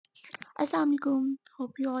Assalamualaikum.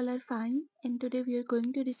 Hope you all are fine. And today we are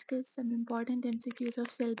going to discuss some important MCQs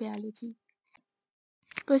of cell biology.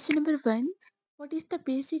 Question number 1. What is the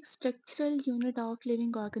basic structural unit of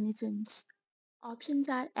living organisms? Options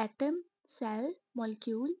are atom, cell,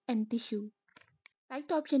 molecule, and tissue.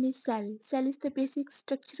 Right option is cell. Cell is the basic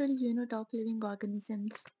structural unit of living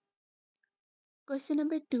organisms. Question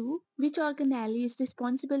number 2. Which organelle is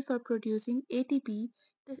responsible for producing ATP,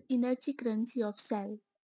 the energy currency of cell?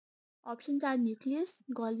 Options are nucleus,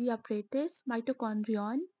 Golgi apparatus,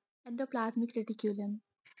 mitochondrion, endoplasmic reticulum.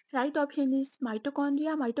 Right option is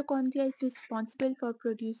mitochondria. Mitochondria is responsible for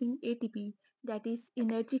producing ATP, that is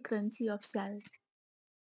energy currency of cell.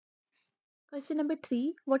 Question number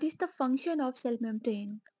 3. What is the function of cell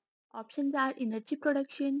membrane? Options are energy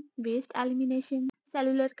production, waste elimination,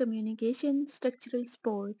 cellular communication, structural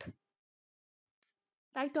support.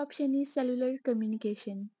 Right option is cellular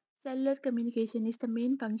communication. Cellular communication is the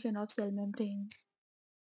main function of cell membrane.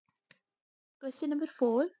 Question number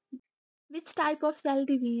 4. Which type of cell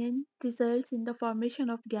division results in the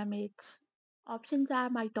formation of gametes? Options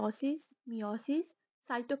are mitosis, meiosis,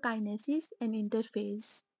 cytokinesis, and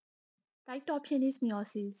interphase. Right option is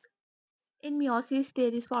meiosis. In meiosis,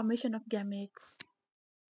 there is formation of gametes.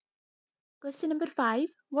 Question number 5.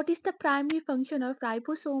 What is the primary function of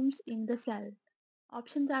ribosomes in the cell?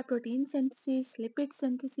 Options are protein synthesis, lipid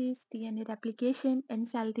synthesis, DNA replication, and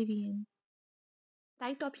cell division.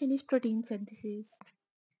 Right option is protein synthesis.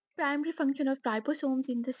 Primary function of ribosomes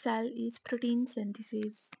in the cell is protein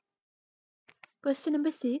synthesis. Question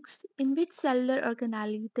number 6. In which cellular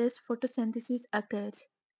organelle does photosynthesis occur?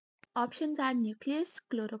 Options are nucleus,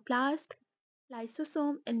 chloroplast,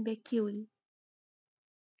 lysosome, and vacuole.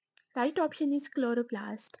 Right option is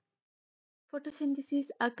chloroplast. Photosynthesis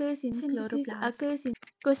occurs in chloroplast.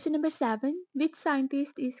 Question number 7. Which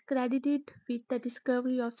scientist is credited with the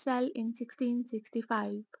discovery of cell in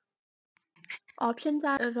 1665? Options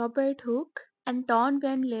are Robert Hooke, Anton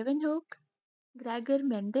van Leeuwenhoek, Gregor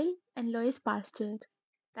Mendel, and Louis Pasteur.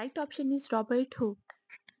 Right option is Robert Hooke.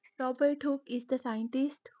 Robert Hooke is the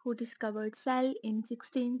scientist who discovered cell in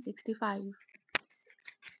 1665.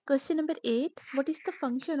 Question number 8. What is the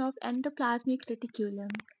function of endoplasmic reticulum?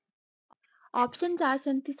 Options are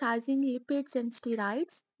synthesizing lipids and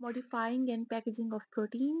steroids, modifying and packaging of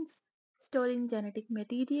proteins, storing genetic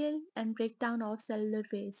material, and breakdown of cellular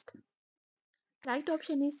waste. Right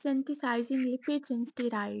option is synthesizing lipids and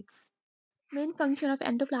steroids. Main function of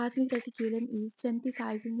endoplasmic reticulum is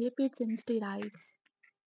synthesizing lipids and steroids.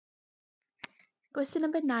 Question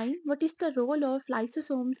number 9. What is the role of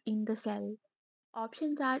lysosomes in the cell?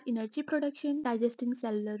 Options are energy production, digesting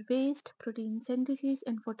cellular waste, protein synthesis,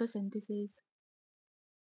 and photosynthesis.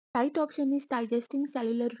 Right option is digesting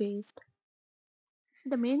cellular waste.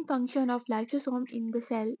 The main function of lysosome in the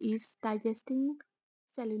cell is digesting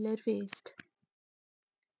cellular waste.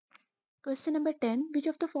 Question number 10. Which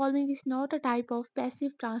of the following is not a type of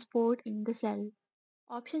passive transport in the cell?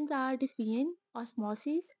 Options are diffusion,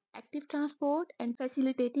 osmosis, active transport, and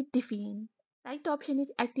facilitated diffusion. Right option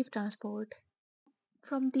is active transport.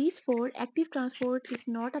 From these four, active transport is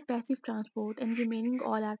not a passive transport and remaining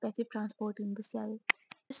all are passive transport in the cell.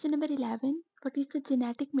 Question number 11. What is the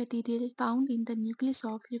genetic material found in the nucleus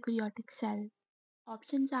of eukaryotic cell?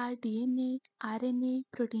 Options are DNA, RNA,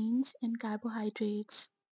 proteins, and carbohydrates.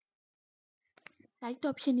 Right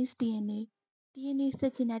option is DNA. DNA is the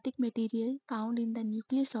genetic material found in the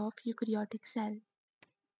nucleus of eukaryotic cell.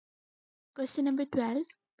 Question number 12.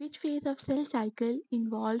 Which phase of cell cycle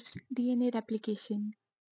involves DNA replication?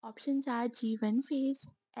 Options are G1 phase,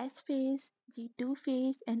 S phase, G2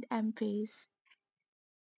 phase, and M phase.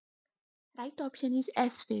 Right option is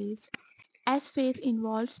S phase. S phase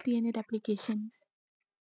involves DNA replication.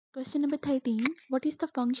 Question number 13. What is the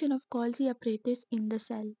function of Golgi apparatus in the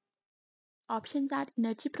cell? Options are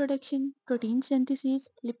energy production, protein synthesis,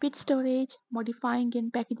 lipid storage, modifying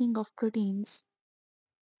and packaging of proteins.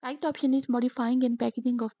 Right option is modifying and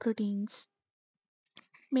packaging of proteins.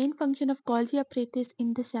 Main function of Golgi apparatus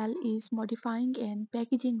in the cell is modifying and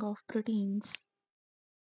packaging of proteins.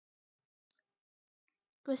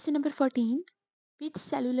 Question number 14. Which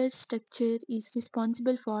cellular structure is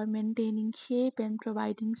responsible for maintaining shape and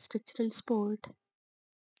providing structural support?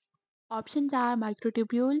 Options are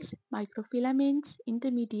microtubules, microfilaments,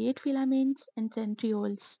 intermediate filaments, and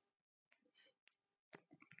centrioles.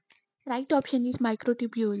 Right option is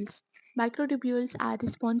microtubules. Microtubules are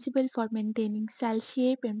responsible for maintaining cell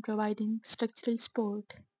shape and providing structural support.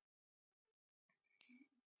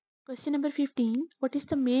 Question number 15. What is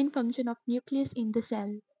the main function of nucleus in the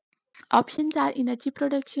cell? Options are energy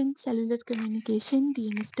production, cellular communication,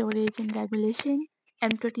 DNA storage and regulation,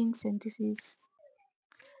 and protein synthesis.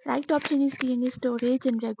 Right option is DNA storage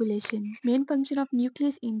and regulation. Main function of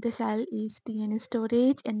nucleus in the cell is DNA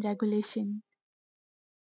storage and regulation.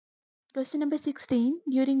 Question number 16.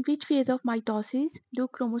 During which phase of mitosis do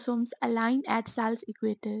chromosomes align at cell's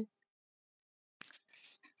equator?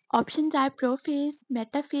 Options are prophase,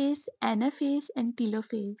 metaphase, anaphase, and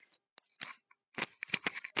telophase.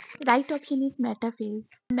 Right option is metaphase.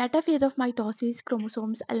 In metaphase of mitosis,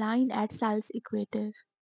 chromosomes align at cell's equator.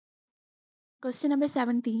 Question number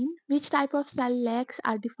 17. Which type of cell lacks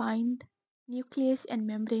are defined nucleus and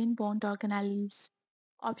membrane bond organelles?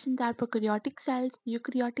 Options are prokaryotic cells,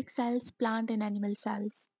 eukaryotic cells, plant and animal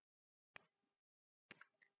cells.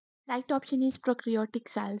 Right option is prokaryotic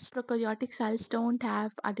cells. Prokaryotic cells don't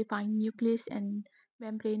have a defined nucleus and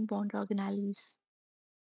membrane bond organelles.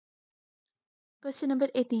 Question number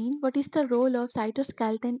 18. What is the role of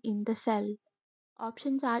cytoskeleton in the cell?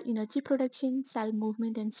 Options are energy production, cell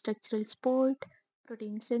movement and structural support,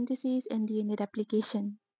 protein synthesis, and DNA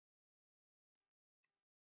replication.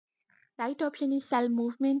 Right option is cell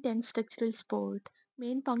movement and structural support.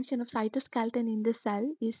 Main function of cytoskeleton in the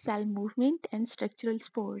cell is cell movement and structural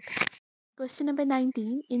support. Question number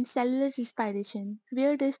 19. In cellular respiration,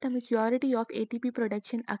 where does the majority of ATP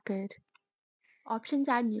production occur? Options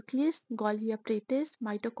are nucleus, Golgi apparatus,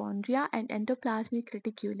 mitochondria, and endoplasmic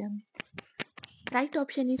reticulum. Right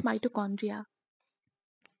option is mitochondria.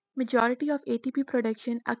 Majority of ATP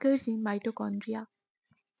production occurs in mitochondria.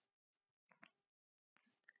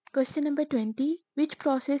 Question number 20. Which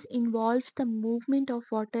process involves the movement of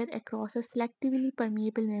water across a selectively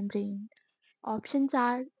permeable membrane? Options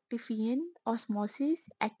are diffusion, osmosis,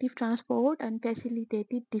 active transport, and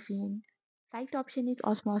facilitated diffusion. Right option is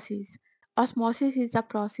osmosis. Osmosis is a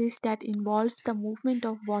process that involves the movement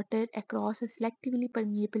of water across a selectively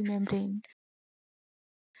permeable membrane.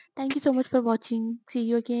 Thank you so much for watching. See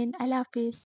you again. Allah Hafiz.